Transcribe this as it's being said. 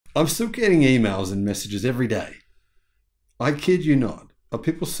I'm still getting emails and messages every day. I kid you not, of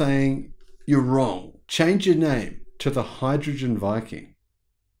people saying, you're wrong. Change your name to the Hydrogen Viking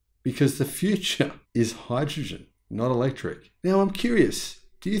because the future is hydrogen, not electric. Now I'm curious,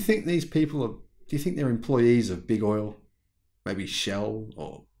 do you think these people do you think they're employees of big oil? Maybe Shell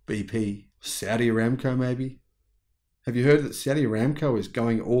or BP, Saudi Aramco maybe? Have you heard that Saudi Aramco is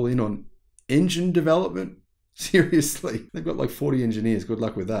going all in on engine development? Seriously, they've got like 40 engineers. Good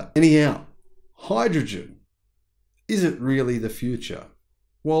luck with that. Anyhow, hydrogen, is it really the future?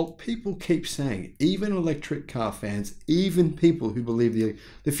 Well, people keep saying, even electric car fans, even people who believe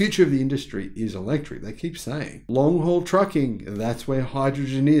the future of the industry is electric, they keep saying, long-haul trucking, that's where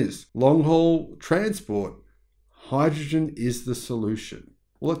hydrogen is. Long-haul transport, hydrogen is the solution.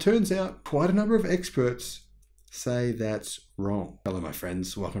 Well, it turns out quite a number of experts say that's wrong. Hello, my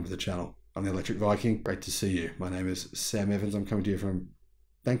friends. Welcome to the channel. I'm the Electric Viking. Great to see you. My name is Sam Evans. I'm coming to you from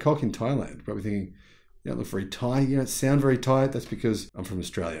Bangkok in Thailand. You're probably thinking, you don't look very Thai. You don't sound very Thai. That's because I'm from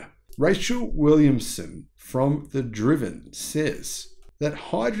Australia. Rachel Williamson from The Driven says that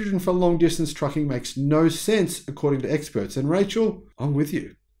hydrogen for long distance trucking makes no sense according to experts. And Rachel, I'm with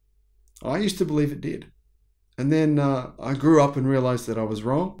you. I used to believe it did. And then I grew up and realized that I was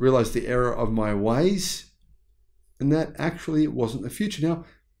wrong, realized the error of my ways, and that actually it wasn't the future. Now,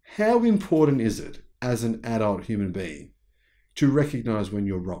 how important is it as an adult human being to recognize when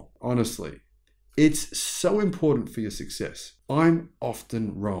you're wrong? Honestly, it's so important for your success. I'm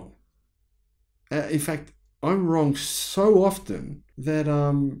often wrong. In fact, I'm wrong so often that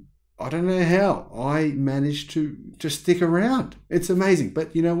I don't know how I managed to stick around. It's amazing.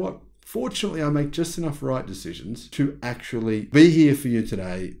 But you know what? Fortunately, I make just enough right decisions to actually be here for you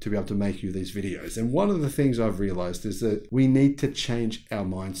today to be able to make you these videos. And one of the things I've realized is that we need to change our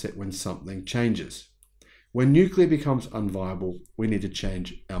mindset when something changes. When nuclear becomes unviable, we need to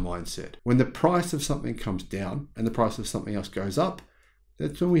change our mindset. When the price of something comes down and the price of something else goes up,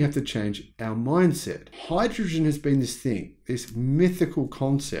 that's when we have to change our mindset. Hydrogen has been this thing, this mythical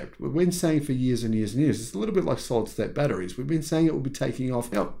concept. We've been saying for years and years and years. It's a little bit like solid state batteries. We've been saying it will be taking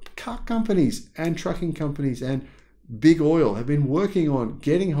off. Now, car companies and trucking companies and big oil have been working on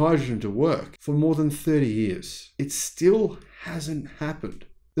getting hydrogen to work for more than 30 years. It still hasn't happened.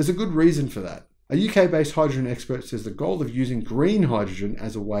 There's a good reason for that. A UK-based hydrogen expert says the goal of using green hydrogen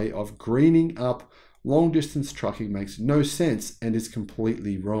as a way of greening up long-distance trucking makes no sense and is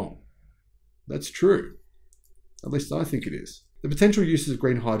completely wrong. That's true. At least I think it is. The potential uses of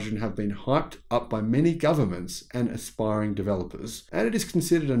green hydrogen have been hyped up by many governments and aspiring developers, and it is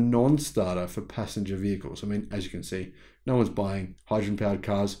considered a non-starter for passenger vehicles. I mean, as you can see, no one's buying hydrogen-powered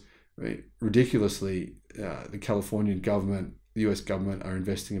cars. I mean, ridiculously, the Californian government, the US government are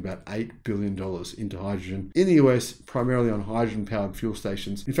investing about $8 billion into hydrogen in the US, primarily on hydrogen-powered fuel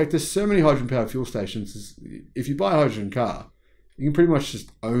stations. In fact, there's so many hydrogen-powered fuel stations, if you buy a hydrogen car, you can pretty much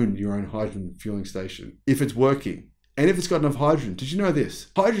just own your own hydrogen fueling station if it's working. And if it's got enough hydrogen. Did you know this?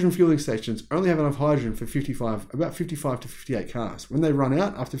 Hydrogen fueling stations only have enough hydrogen for about 55 to 58 cars. When they run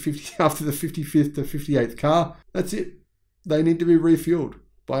out after the 55th to 58th car, that's it. They need to be refueled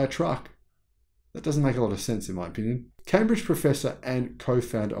by a truck. That doesn't make a lot of sense in my opinion. Cambridge professor and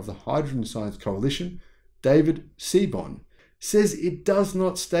co-founder of the Hydrogen Science Coalition, David Seabon, says it does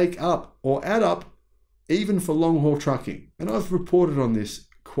not stack up or add up even for long-haul trucking. And I've reported on this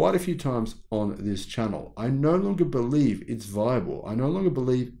quite a few times on this channel. I no longer believe it's viable. I no longer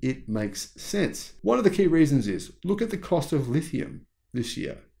believe it makes sense. One of the key reasons is, look at the cost of lithium this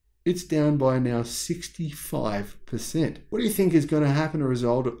year. It's down by now 65%. What do you think is going to happen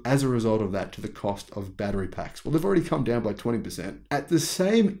as a result of that to the cost of battery packs? Well, they've already come down by 20%. At the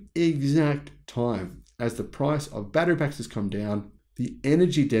same exact time as the price of battery packs has come down, the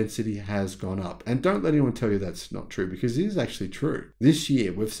energy density has gone up. And don't let anyone tell you that's not true, because it is actually true. This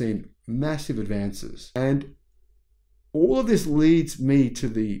year, we've seen massive advances. And all of this leads me to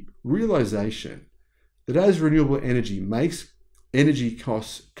the realization that as renewable energy makes energy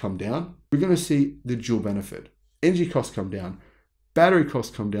costs come down, we're going to see the dual benefit. Energy costs come down, battery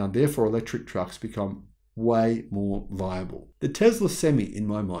costs come down, therefore electric trucks become way more viable. The Tesla Semi, in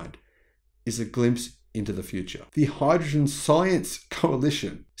my mind, is a glimpse into the future. The Hydrogen Science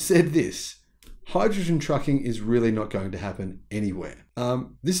Coalition said this: hydrogen trucking is really not going to happen anywhere.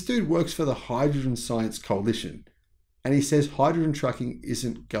 This dude works for the Hydrogen Science Coalition, and he says hydrogen trucking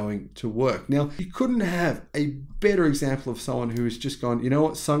isn't going to work. Now, you couldn't have a better example of someone who has just gone, you know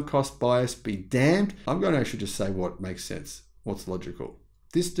what, sunk cost bias be damned. I'm going to actually just say what makes sense, what's logical.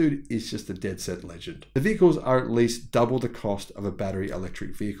 This dude is just a dead set legend. The vehicles are at least double the cost of a battery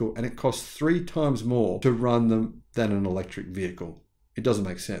electric vehicle, and it costs 3 times more to run them than an electric vehicle. It doesn't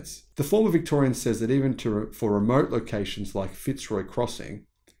make sense. The former Victorian says that even for remote locations like Fitzroy Crossing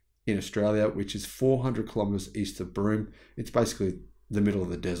in Australia, which is 400 kilometres east of Broome, it's basically the middle of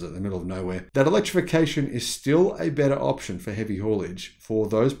the desert, the middle of nowhere, that electrification is still a better option for heavy haulage for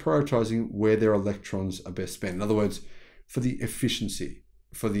those prioritising where their electrons are best spent. In other words, for the efficiency,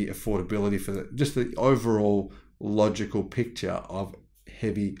 for the affordability, for just the overall logical picture of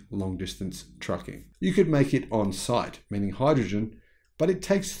heavy long distance trucking. You could make it on site, meaning hydrogen, but it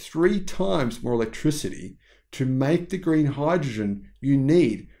takes 3 times more electricity to make the green hydrogen you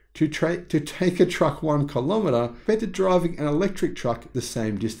need to take a truck 1 kilometre compared to driving an electric truck the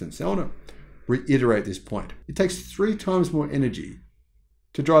same distance. I want to reiterate this point. It takes 3 times more energy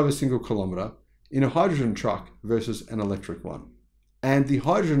to drive a single kilometre in a hydrogen truck versus an electric one. And the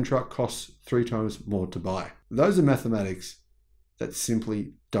hydrogen truck costs 3 times more to buy. Those are mathematics that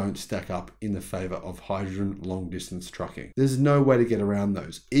simply don't stack up in the favour of hydrogen long distance trucking. There's no way to get around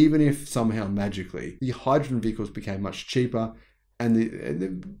those. Even if somehow magically the hydrogen vehicles became much cheaper and the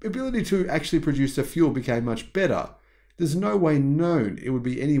ability to actually produce the fuel became much better, there's no way known it would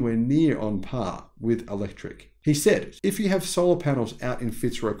be anywhere near on par with electric. He said, if you have solar panels out in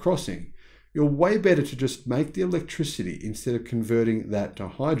Fitzroy Crossing, you're way better to just make the electricity instead of converting that to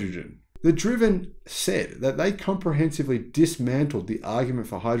hydrogen. The Driven said that they comprehensively dismantled the argument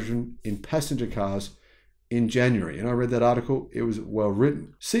for hydrogen in passenger cars in January, and I read that article. It was well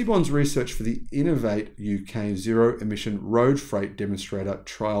written. Seabond's research for the Innovate UK Zero Emission Road Freight Demonstrator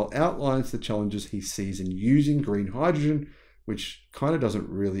trial outlines the challenges he sees in using green hydrogen, which kind of doesn't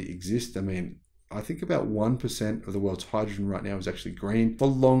really exist. I mean, I think about 1% of the world's hydrogen right now is actually green for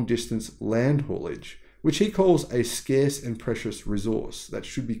long distance land haulage, which he calls a scarce and precious resource that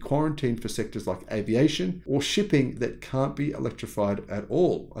should be quarantined for sectors like aviation or shipping that can't be electrified at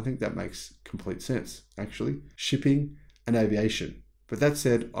all. I think that makes complete sense, actually. Shipping and aviation. But that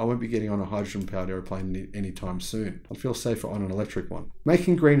said, I won't be getting on a hydrogen-powered airplane anytime soon. I'd feel safer on an electric one.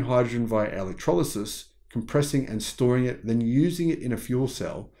 Making green hydrogen via electrolysis, compressing and storing it, then using it in a fuel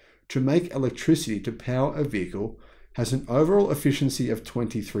cell to make electricity to power a vehicle has an overall efficiency of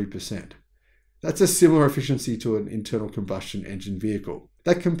 23%. That's a similar efficiency to an internal combustion engine vehicle.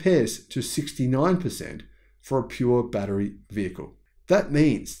 That compares to 69% for a pure battery vehicle. That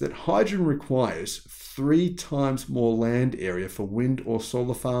means that hydrogen requires 3 times more land area for wind or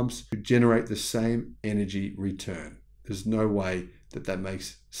solar farms to generate the same energy return. There's no way that that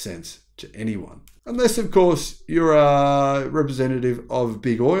makes sense to anyone. Unless, of course, you're a representative of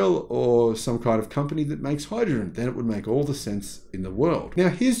big oil or some kind of company that makes hydrogen. Then it would make all the sense in the world. Now,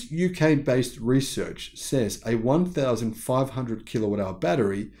 his UK-based research says a 1,500 kilowatt-hour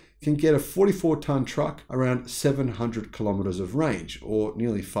battery can get a 44-ton truck around 700 kilometers of range, or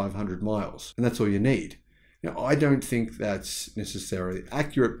nearly 500 miles. And that's all you need. Now, I don't think that's necessarily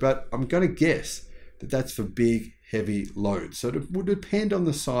accurate, but I'm going to guess that that's for big, heavy loads. So it would depend on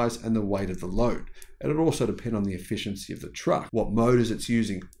the size and the weight of the load. And it would also depend on the efficiency of the truck, what motors it's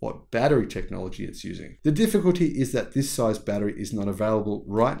using, what battery technology it's using. The difficulty is that this size battery is not available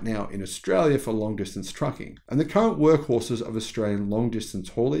right now in Australia for long distance trucking. And the current workhorses of Australian long distance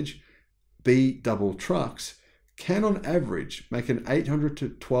haulage, B-double trucks, can on average make an 800 to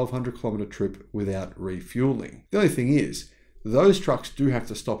 1200 kilometer trip without refueling. The only thing is, those trucks do have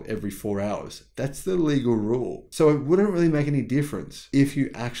to stop every 4 hours. That's the legal rule. So it wouldn't really make any difference if you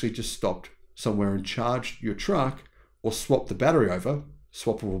actually just stopped somewhere and charged your truck or swapped the battery over.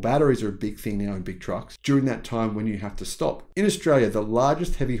 Swappable batteries are a big thing now in big trucks during that time when you have to stop. In Australia, the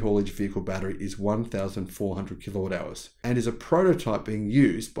largest heavy haulage vehicle battery is 1,400 kilowatt hours and is a prototype being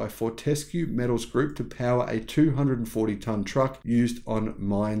used by Fortescue Metals Group to power a 240-ton truck used on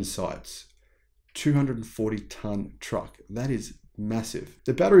mine sites. 240-ton truck. That is massive.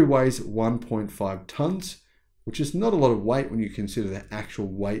 The battery weighs 1.5 tons, which is not a lot of weight when you consider the actual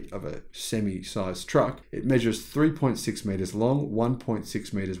weight of a semi-sized truck. It measures 3.6 meters long,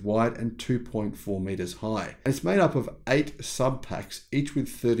 1.6 meters wide, and 2.4 meters high. And it's made up of 8 sub-packs, each with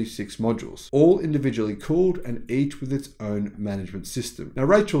 36 modules, all individually cooled and each with its own management system. Now,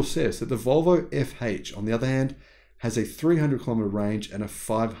 Rachel says that the Volvo FH, on the other hand, has a 300 kilometer range and a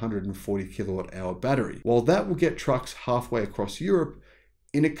 540 kilowatt hour battery. While that will get trucks halfway across Europe,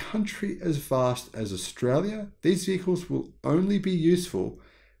 in a country as vast as Australia, these vehicles will only be useful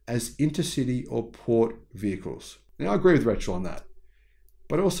as intercity or port vehicles. Now, I agree with Rachel on that,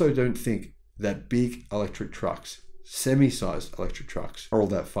 but I also don't think that big electric trucks, semi-sized electric trucks, are all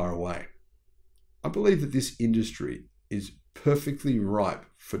that far away. I believe that this industry is perfectly ripe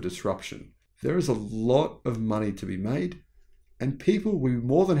for disruption. There is a lot of money to be made, and people will be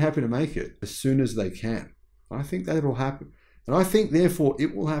more than happy to make it as soon as they can. I think that will happen. And I think, therefore,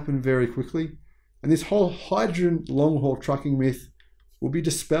 it will happen very quickly. And this whole hydrogen long-haul trucking myth will be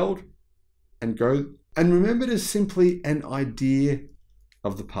dispelled and remembered as simply an idea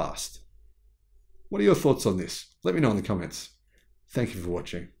of the past. What are your thoughts on this? Let me know in the comments. Thank you for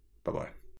watching. Bye-bye.